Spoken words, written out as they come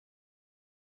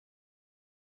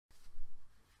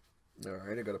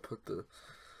Alright, I gotta put the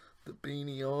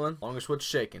beanie on. Longest what's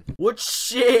shaking. What's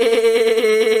shit?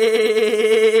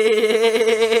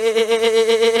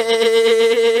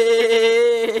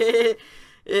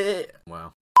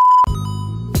 Wow.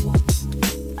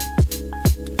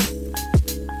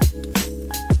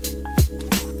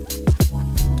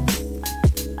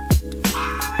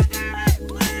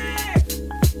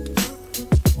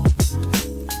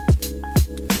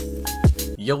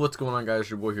 Yo, what's going on, guys?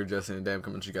 Your boy here, Jesse, and I'm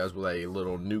coming to you guys with a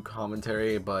little new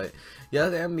commentary. But yeah,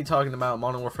 I'm gonna be talking about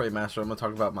Modern Warfare Master. I'm gonna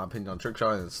talk about my opinion on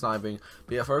trickshotting and sniping.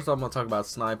 But yeah, first I'm gonna talk about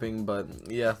sniping. But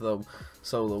yeah,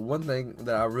 so the one thing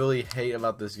that I really hate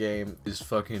about this game is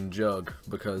fucking Jug,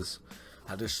 because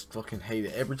I just fucking hate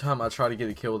it. Every time I try to get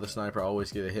a kill with a sniper, I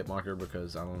always get a hit marker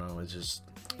because I don't know, it just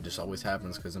always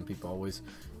happens because then people always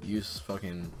use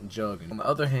fucking Jug. On the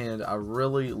other hand, I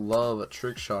really love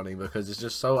trickshotting because it's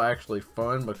just so actually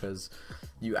fun, because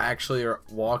you actually are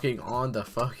walking on the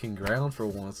fucking ground for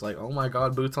once. Like, oh my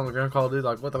god, boots on the ground, Call of Duty,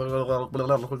 like what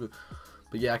the.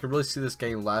 But yeah, I can really see this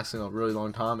game lasting a really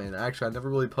long time. And actually, I never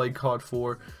really played COD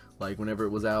 4 like whenever it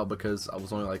was out, because I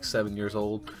was only like 7 years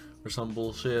old or some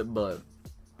bullshit. But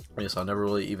yeah, so I never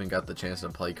really even got the chance to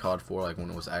play COD 4 like when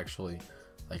it was actually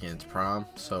like in its prime.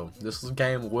 So this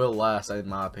game will last, in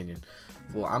my opinion.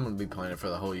 Well, I'm gonna be playing it for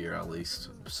the whole year at least,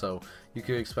 so you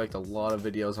can expect a lot of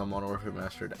videos on Modern Warfare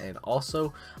Mastered. And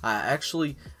also, I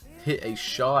actually hit a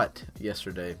shot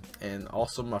yesterday, and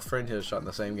also my friend hit a shot in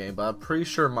the same game, but I'm pretty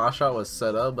sure my shot was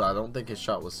set up, but I don't think his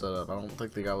shot was set up. I don't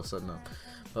think the guy was setting up.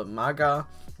 But my guy,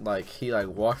 like, he like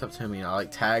walked up to me and I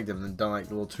like tagged him and done like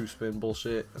the little 2-spin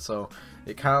bullshit. So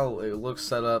it looks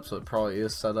set up, so it probably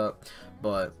is set up.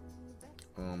 But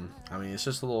I mean, it's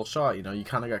just a little shot, you know. You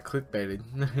kind of got clickbaited.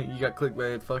 You got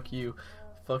clickbaited. Fuck you.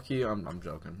 Fuck you. I'm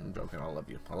joking. I'm joking. I love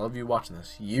you. I love you watching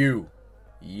this. You.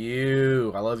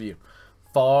 I love you.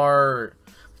 Far.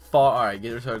 Alright,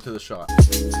 get her to the shot.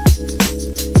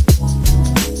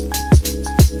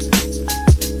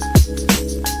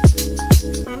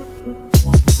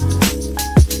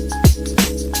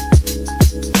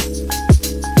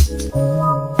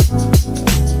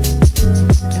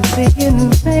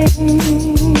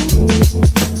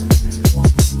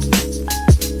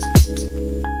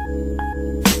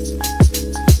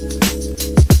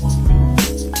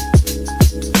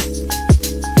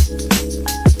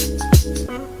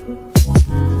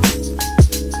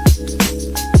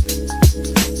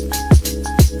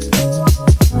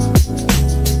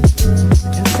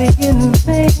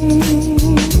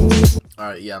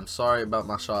 Alright, yeah, I'm sorry about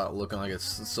my shot looking like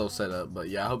it's so set up, but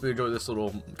yeah, I hope you enjoyed this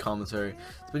little commentary.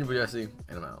 It's been your boy Jesse,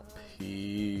 and I'm out.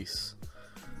 Peace.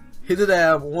 Hit the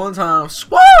dab one time.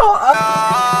 Squirrel!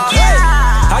 Yeah,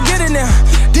 I get it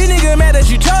now. These niggas mad that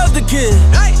you chose the kid.